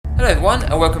Hello everyone,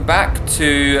 and welcome back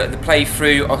to the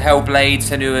playthrough of Hellblade: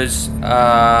 Senua's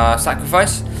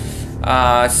Sacrifice.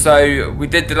 So we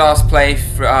did the last play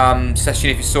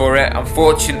session, if you saw it.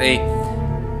 Unfortunately,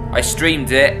 I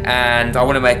streamed it and I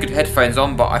wanted my good headphones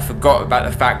on, but I forgot about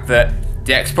the fact that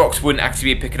the Xbox wouldn't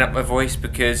actually be picking up my voice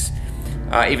because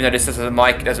even though this does have a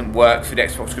mic, it doesn't work through the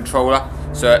Xbox controller.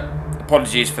 So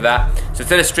apologies for that. So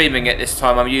instead of streaming it this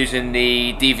time, I'm using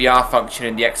the DVR function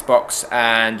in the Xbox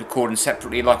and recording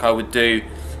separately like I would do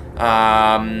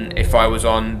if I was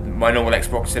on my normal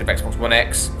Xbox instead of Xbox One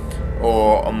X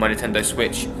or on my Nintendo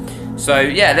Switch. So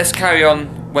yeah, let's carry on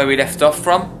where we left off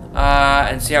from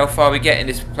and see how far we get in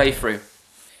this playthrough.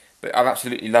 But I've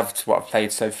absolutely loved what I've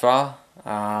played so far,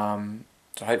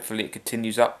 so hopefully it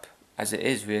continues up as it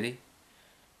is, really.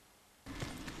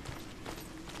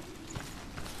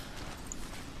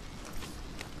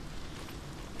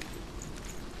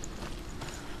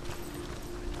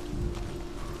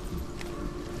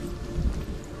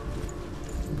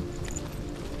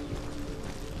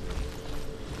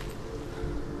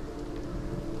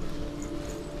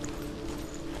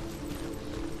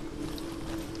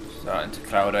 Starting to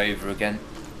cloud over again.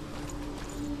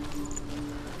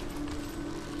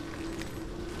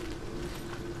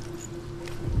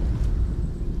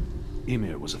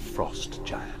 Ymir was a frost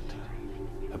giant,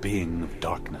 a being of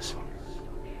darkness,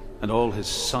 and all his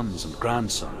sons and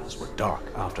grandsons were dark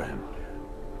after him.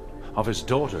 Of his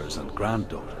daughters and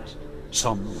granddaughters,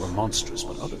 some were monstrous,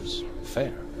 but others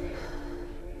fair.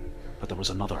 But there was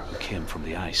another who came from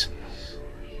the ice,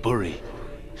 Buri.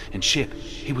 In shape,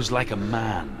 he was like a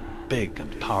man, big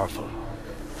and powerful.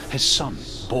 His son,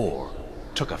 Bor,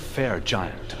 took a fair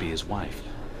giant to be his wife,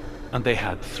 and they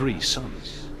had 3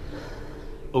 sons.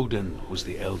 Odin was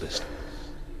the eldest,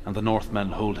 and the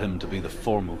Northmen hold him to be the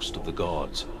foremost of the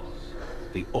gods,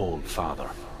 the All-Father.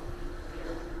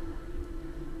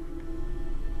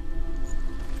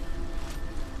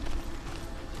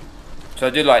 So I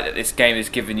do like that this game has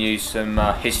given you some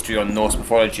history on Norse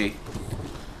mythology,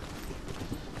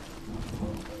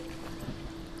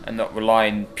 and not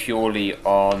relying purely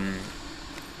on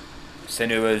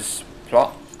Senua's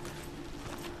plot.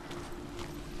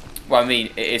 Well, I mean,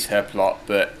 it is her plot,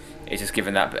 but it's just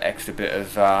given that extra bit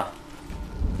of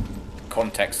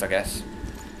context, I guess.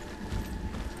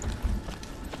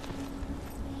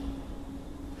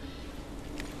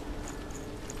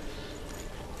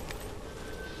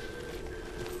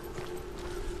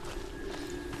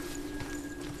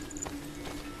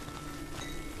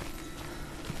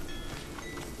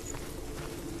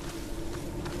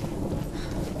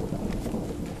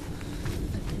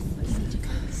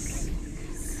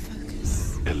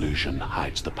 Illusion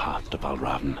hides the path to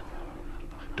Valravn.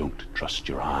 Don't trust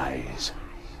your eyes.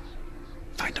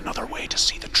 Find another way to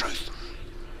see the truth.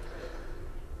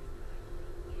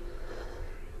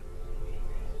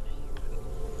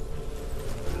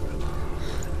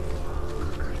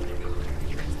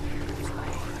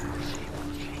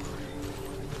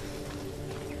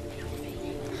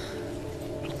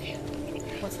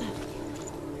 What's that?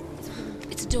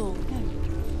 It's a door.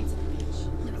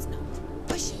 No, it's not.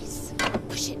 Bushes.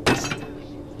 Push it. Push it.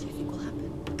 Do you think will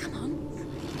happen? Come on.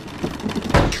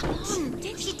 Come on. He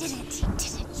did it. He did it.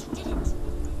 He did it. Look.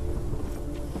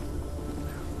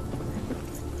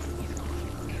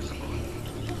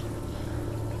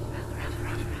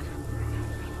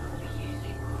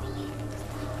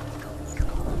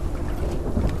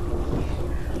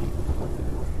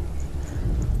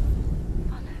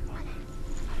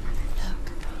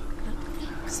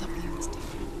 Something's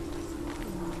different.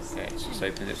 Okay, so just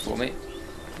open it for me.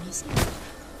 It's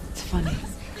funny.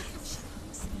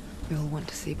 We all want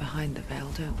to see behind the veil,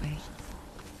 don't we?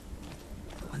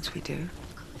 But once we do,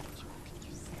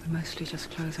 we mostly just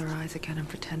close our eyes again and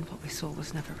pretend what we saw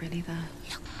was never really there.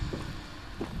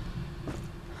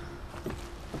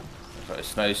 But the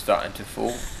snow's starting to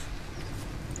fall.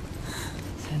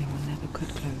 Senua never could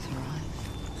close her eyes,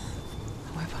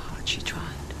 however hard she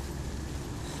tried.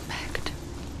 Begged.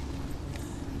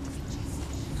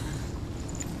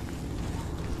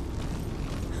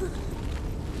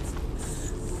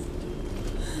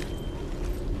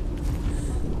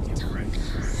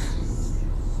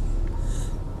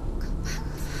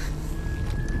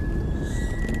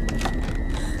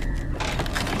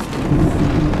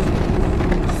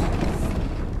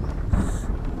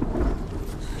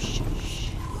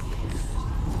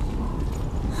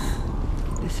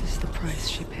 This is the price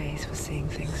she pays for seeing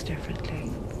things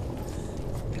differently.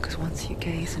 Because once you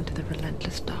gaze into the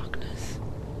relentless darkness,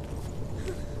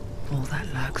 all that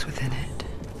lurks within it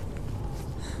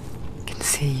can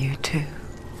see you too.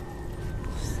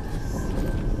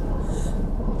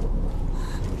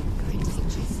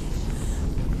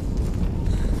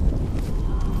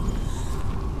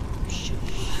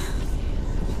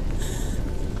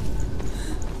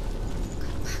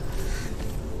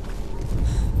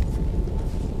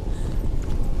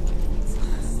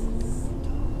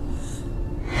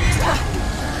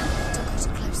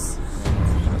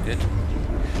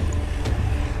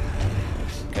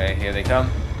 come.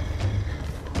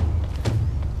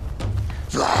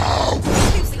 Too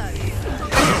slow.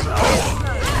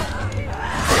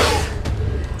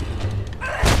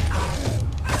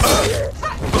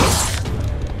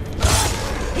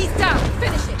 He's down.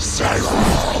 Finish it.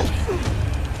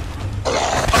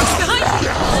 Behind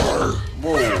you.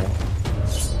 Whoa.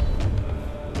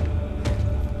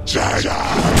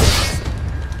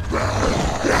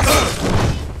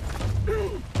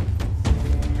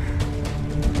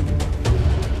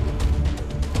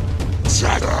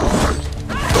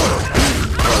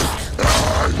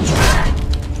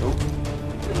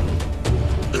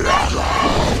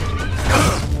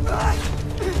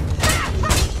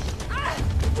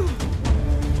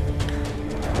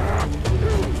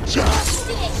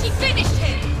 She finished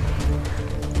him.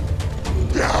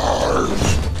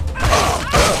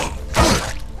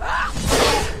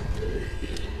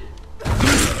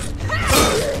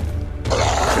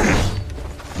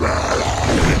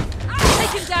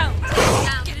 Take him down.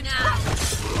 Get him down.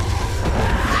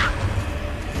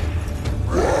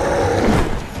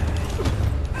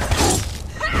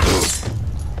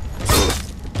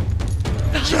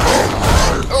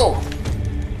 Oh.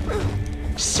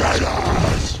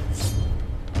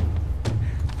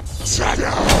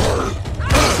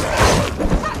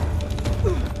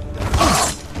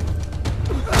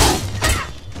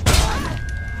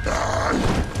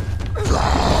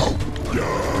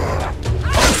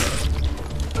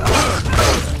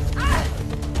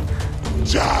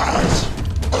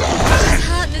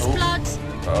 Hurt this blood.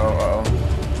 Oh.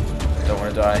 I don't want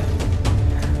to die.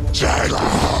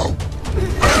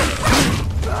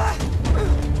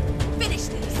 Finish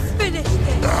this. Finish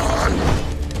this.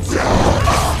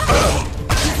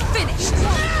 He's finished.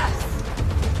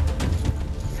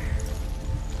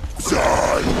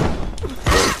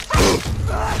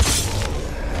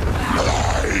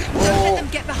 Don't let them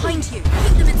get behind you.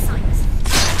 Keep them in sight.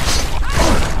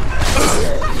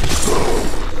 Behind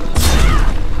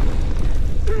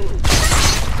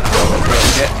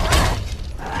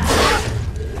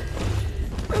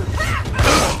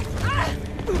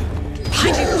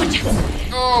you. Watch out.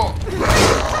 Oh.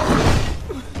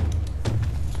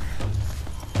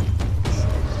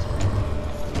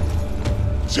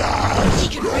 He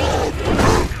can breathe.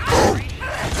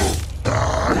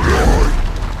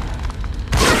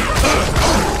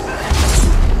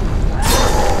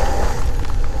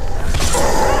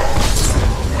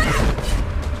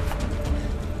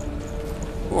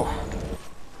 Oh.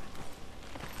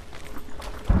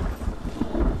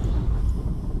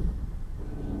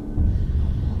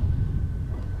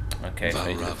 Okay, so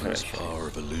you do the Valravn's first. power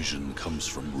of illusion comes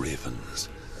from ravens.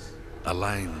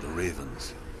 Align the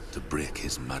ravens to break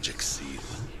his magic seal.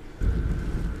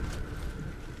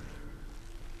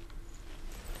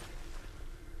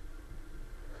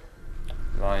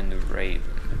 Line the ravens.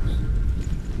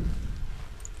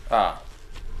 Ah.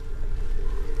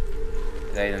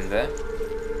 Lay them there.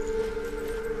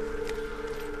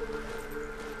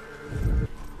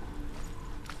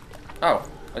 Oh,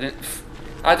 I didn't.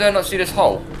 I did not see this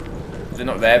hole. Was it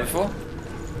not there before?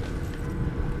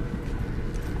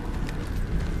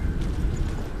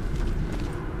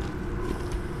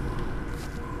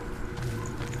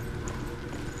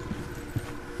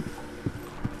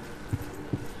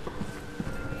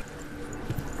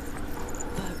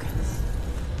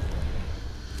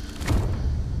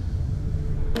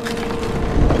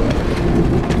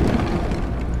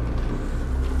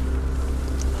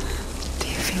 Do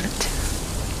you feel it too?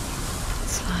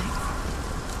 It's like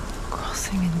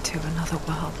crossing into another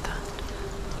world that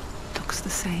looks the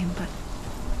same but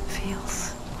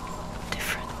feels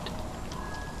different.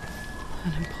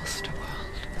 An imposter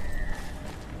world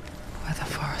where the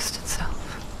forest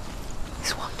itself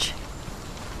is watching.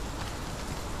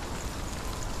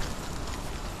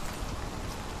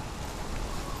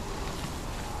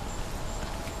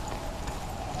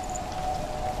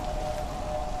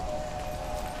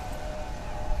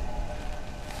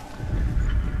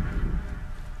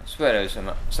 I swear there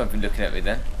was something looking at me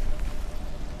then.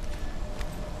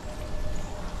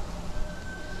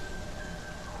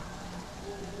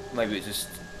 Maybe it just...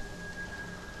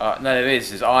 no, there is.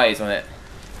 There's eyes on it.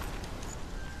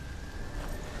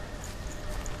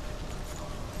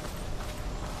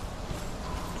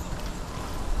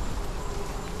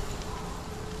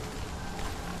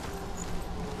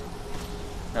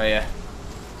 Oh yeah.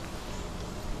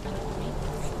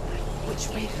 Which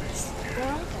ravens? Where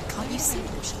are they? Can't you see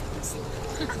them, Charles?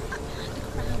 Look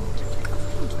around.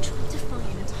 Try to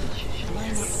find.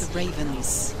 Line up the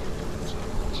ravens.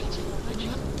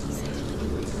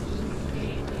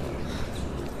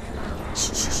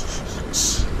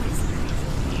 Shh.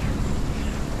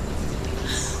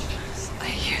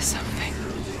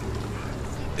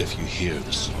 hear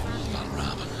the soul of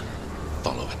Valravan,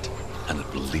 follow it, and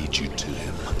it will lead you to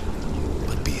him.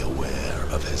 But be aware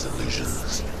of his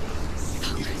illusions.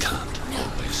 You can't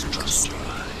always trust your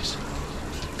eyes.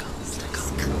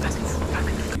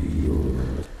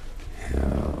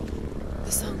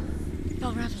 The song.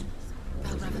 Valravan.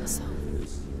 Valravan's song.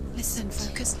 Listen,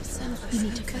 focus, listen. You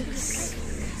need to focus.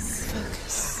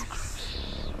 Focus.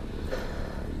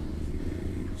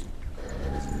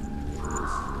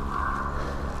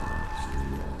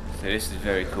 So this is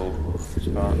very cool. This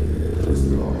part.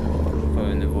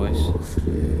 Following the voice.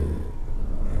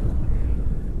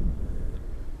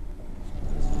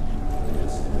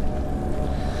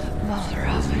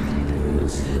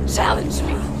 Valravan, challenge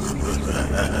me.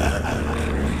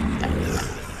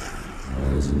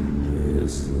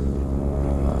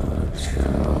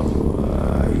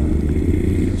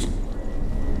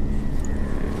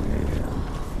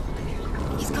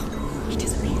 He's gone. He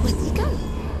disappeared. Where did he go?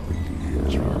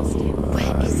 You asked him.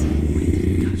 Where is he?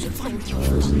 You'll find your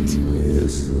fault.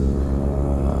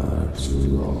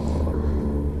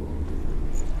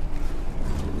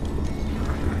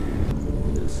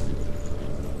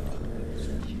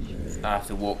 I have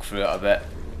to walk through it, I bet.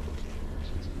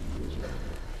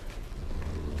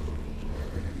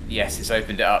 Yes, it's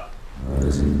opened it up.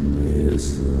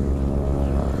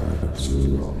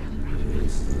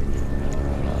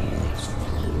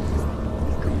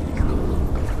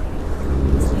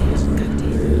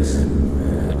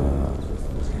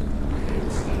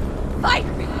 Fight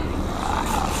me!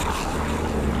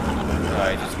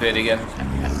 Alright, just appeared again.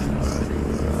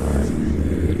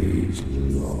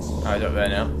 Alright, up there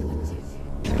now.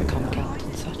 Become guilt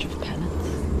in search of penance.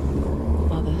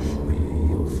 Others,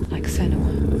 like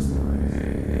Senua,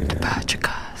 purge a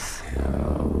curse.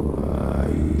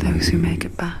 Those who make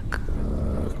it back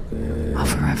are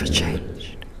forever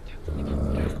changed.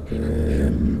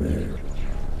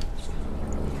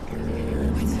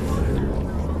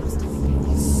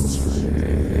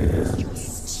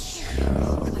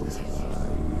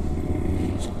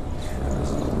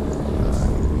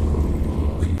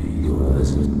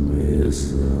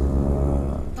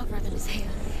 Valravan is here.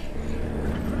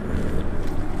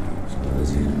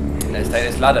 Let's take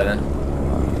this ladder then.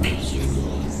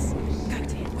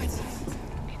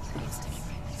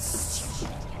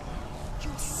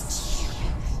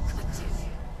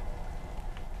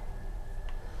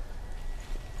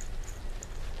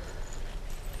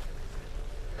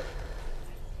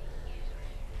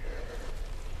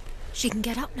 She can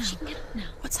get up now. She can get up now.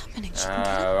 What's happening? She can Ah,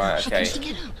 get up right, now. okay. How can she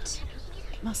get out?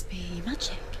 It must be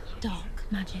magic. Dark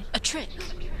magic. A trick.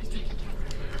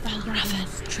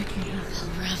 Valravan. Tricking her.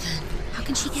 Valravan. How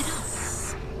can she get up?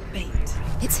 Bait.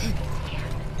 It's him.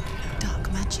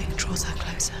 Dark magic draws her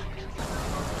closer.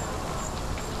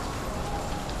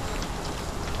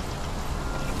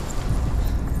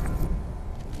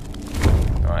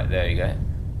 Alright, there you go.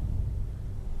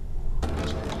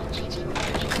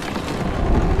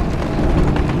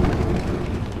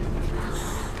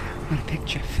 We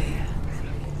picture fear,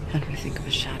 and we think of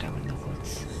a shadow in the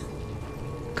woods,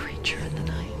 creature in the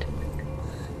night.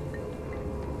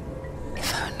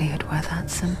 If only it were that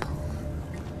simple.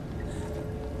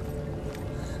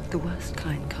 The worst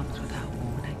kind comes without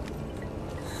warning.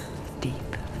 Deep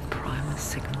and primal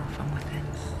signal from within.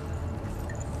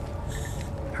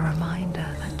 A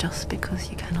reminder that just because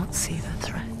you cannot see the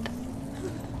threat,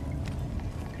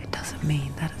 it doesn't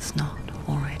mean that it's not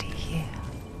already here.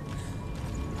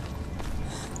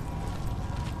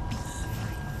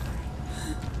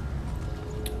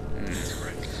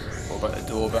 What about the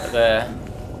door back there?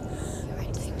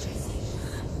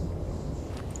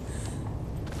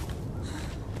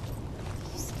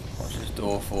 What's this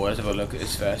door for? Let's have a look at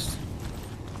this first.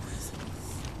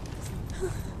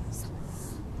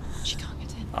 She can't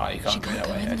get in. Oh, you can't go that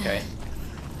way, in okay. there.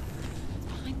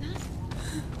 Behind that?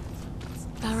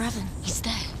 Valravan, he's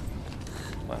there.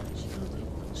 Well,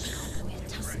 We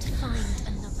have to find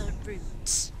another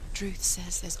route. Truth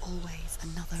says there's always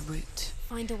another route.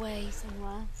 Find a way,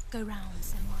 Senua. Go round,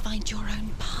 Senua. Find your own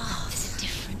path. There's a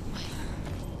different way.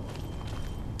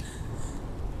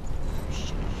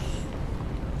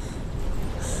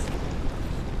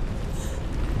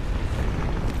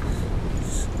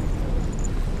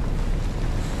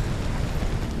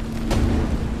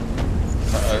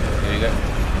 uh-oh, here you go.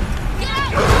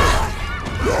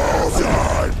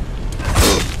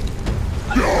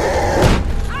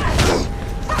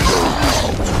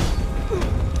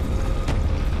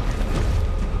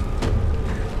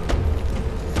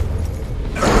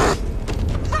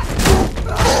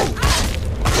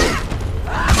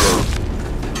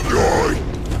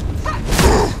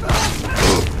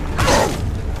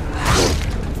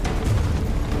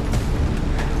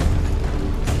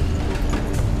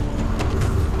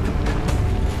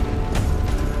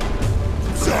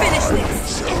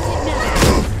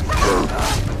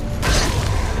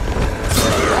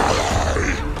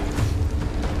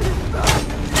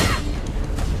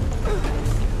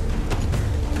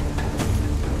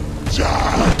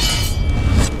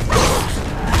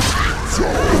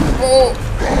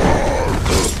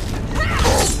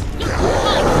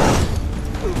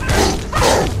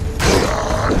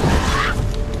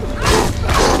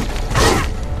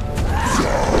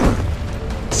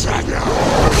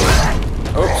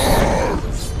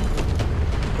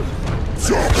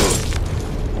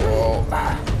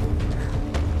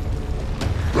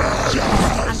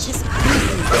 Just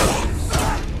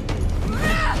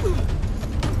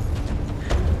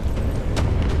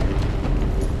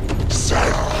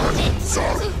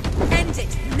end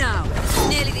it now.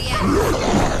 Nearly the end.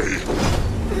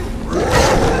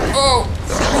 Oh!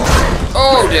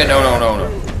 Oh dear, no, no, no, no.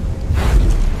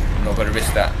 I'm not gonna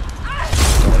risk that. I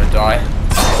don't wanna die.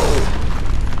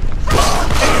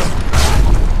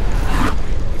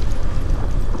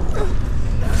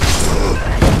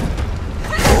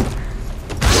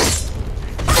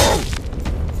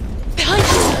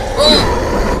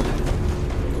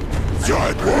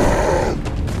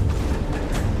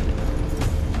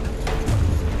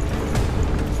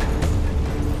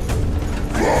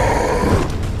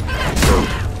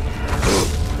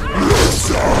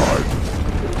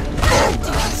 Behind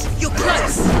us. You're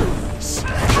close. Stop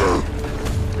them.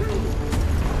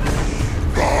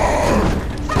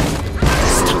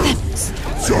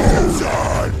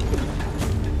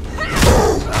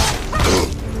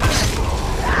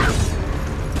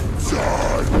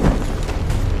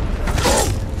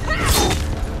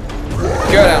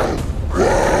 Go down.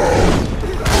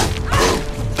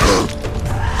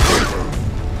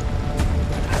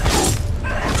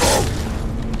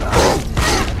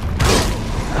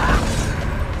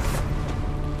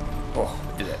 Oh,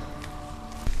 did it.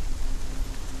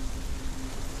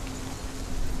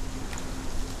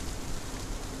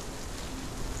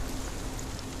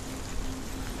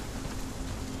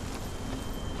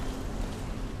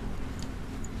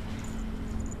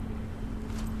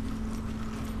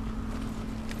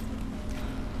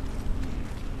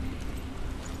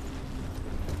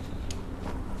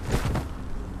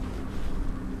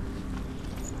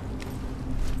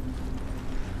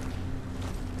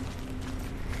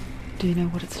 Do you know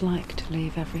what it's like to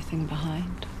leave everything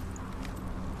behind?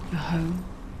 Your home,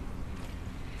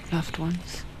 loved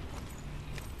ones,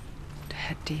 to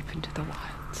head deep into the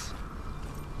wilds,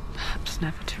 perhaps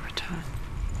never to return.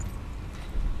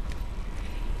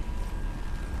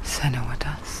 Senua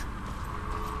does.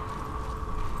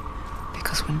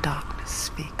 Because when darkness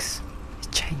speaks,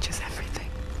 it changes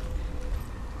everything,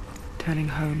 turning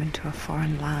home into a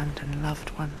foreign land and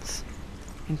loved ones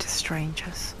into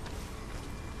strangers.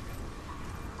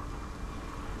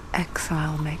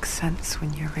 Exile makes sense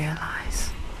when you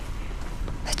realize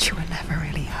that you were never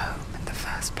really home in the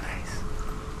first place.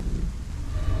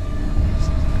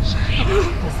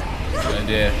 Oh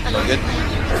dear, not good.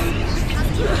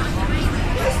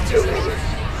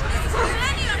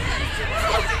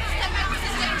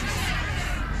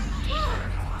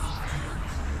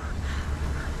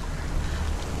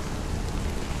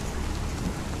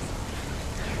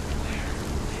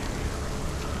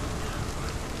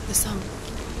 The song.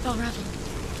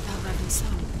 Balravin's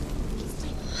song.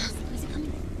 Where's it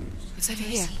coming from? It's over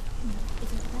here.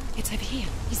 It's over here.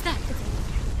 He's there.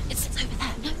 It's over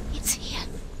there. No, it's here.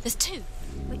 There's two.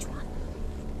 Which one?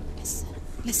 Listen.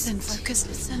 Listen, focus,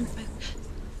 listen.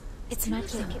 It's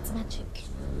magic. It's magic.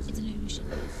 It's an illusion.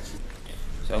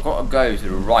 So I've got to go to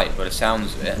the right by the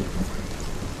sounds of it.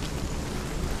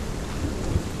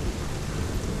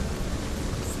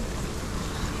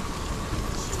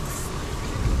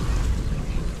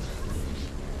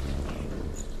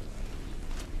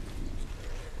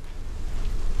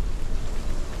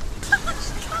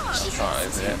 Can't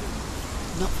open it.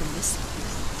 Not from this side.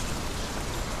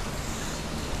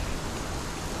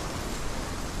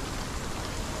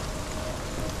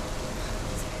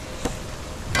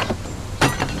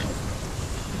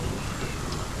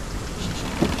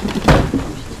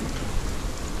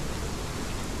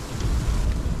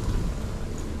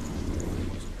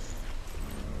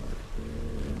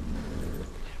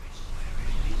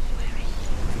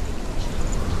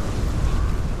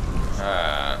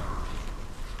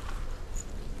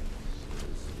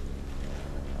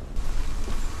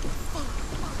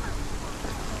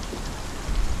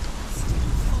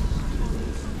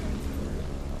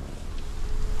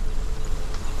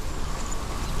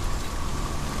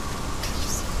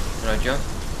 Can I jump?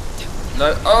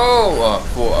 No. Oh! I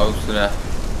thought I was gonna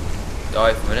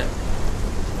die for a minute.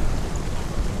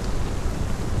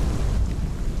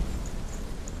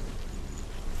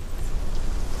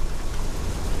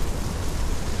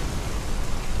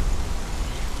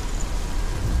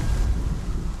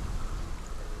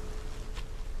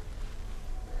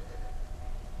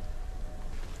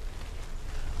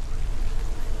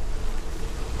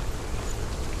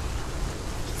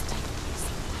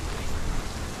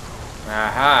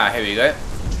 Aha, here we go.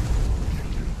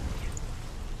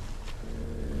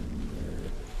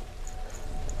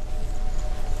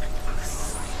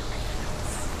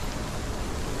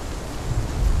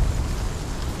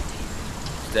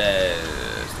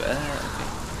 There's that.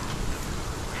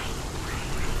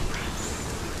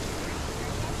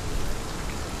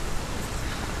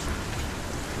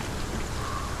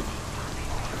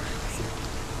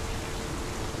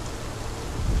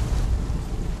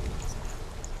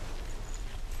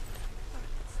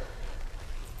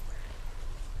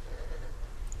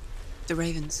 The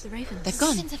ravens. The ravens. They've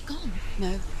gone. They've gone.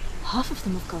 No, Half of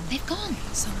them have gone. They've gone.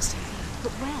 some are still there.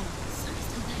 But where? Some are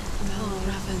still there. No,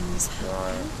 ravens.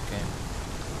 Right, okay.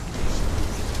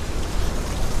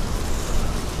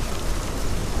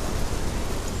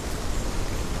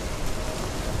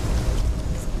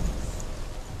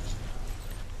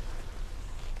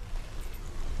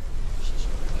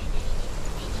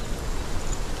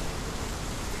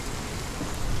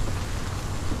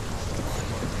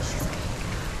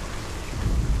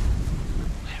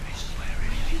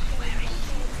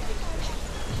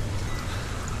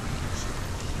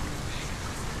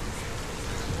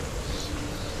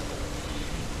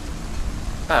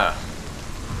 Ah.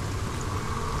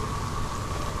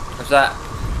 What's that?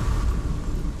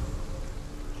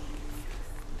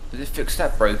 Did it fix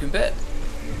that broken bit?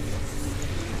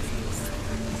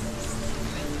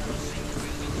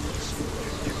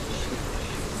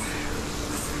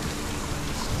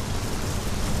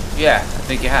 Yeah, I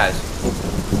think it has.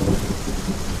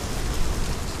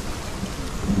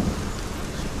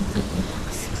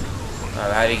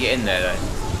 Oh, how do you get in there though?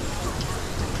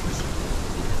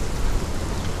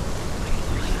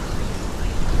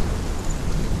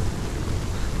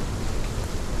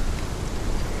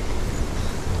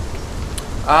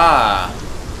 Ah,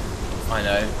 I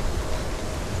know.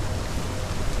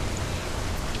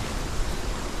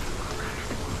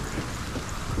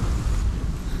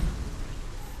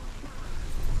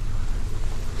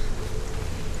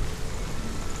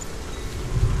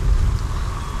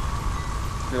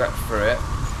 Go back through it.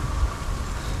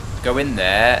 Go in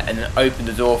there and then open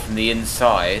the door from the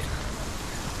inside.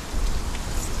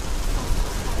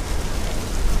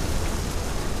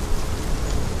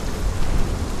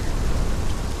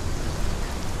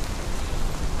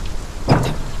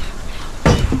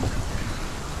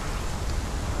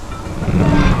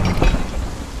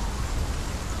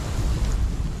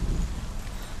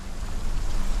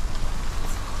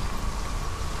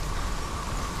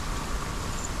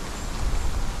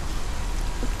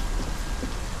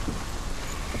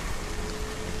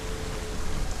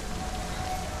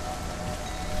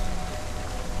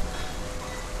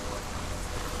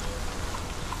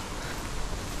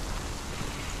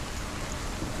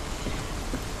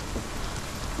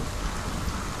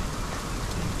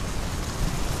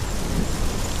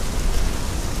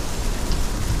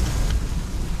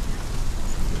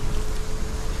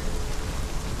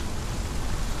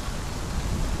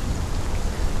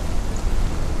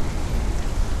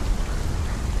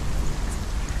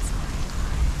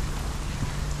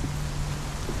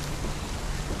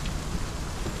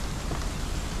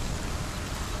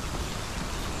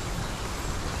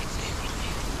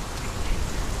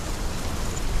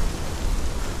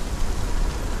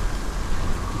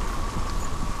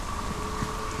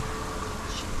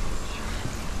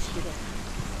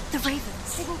 The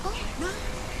ravens. They've all gone. No.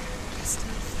 There's still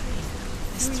three.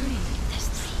 There's three. There's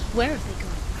three. Where have they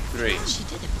gone? 3. She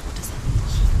did it, but what does that mean?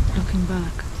 Looking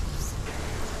back.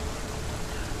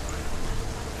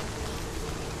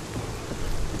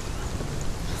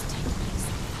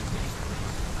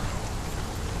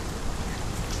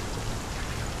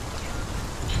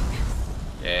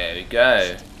 There we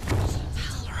go.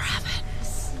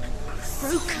 Ravens.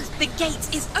 Broken. The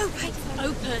gate is open.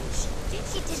 Open.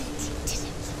 She did it.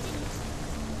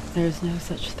 There is no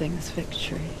such thing as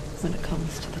victory when it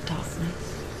comes to the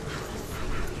darkness.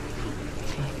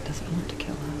 It's like it doesn't want to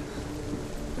kill her.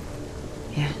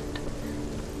 Yet,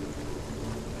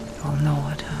 it will gnaw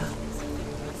at her,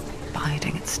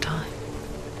 biding its time.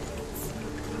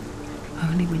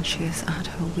 Only when she is at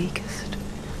her weakest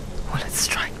will it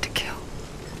strike to kill.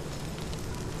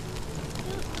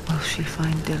 Will she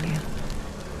find Dillian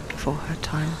before her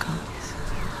time comes?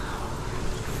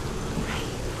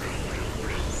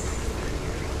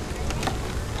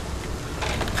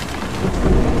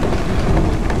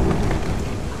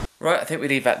 Right, I think we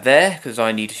leave that there because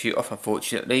I need to shoot off,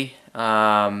 unfortunately.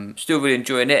 Still really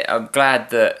enjoying it. I'm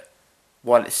glad that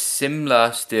while it's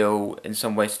similar still in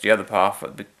some ways to the other path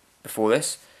before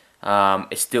this,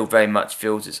 it still very much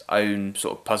feels its own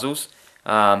sort of puzzles.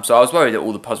 So I was worried that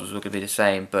all the puzzles were going to be the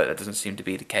same, but that doesn't seem to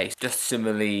be the case. Just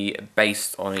similarly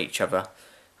based on each other.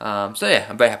 So yeah,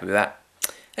 I'm very happy with that.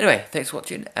 Anyway, thanks for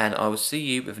watching, and I will see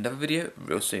you with another video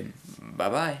real soon. Bye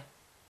bye.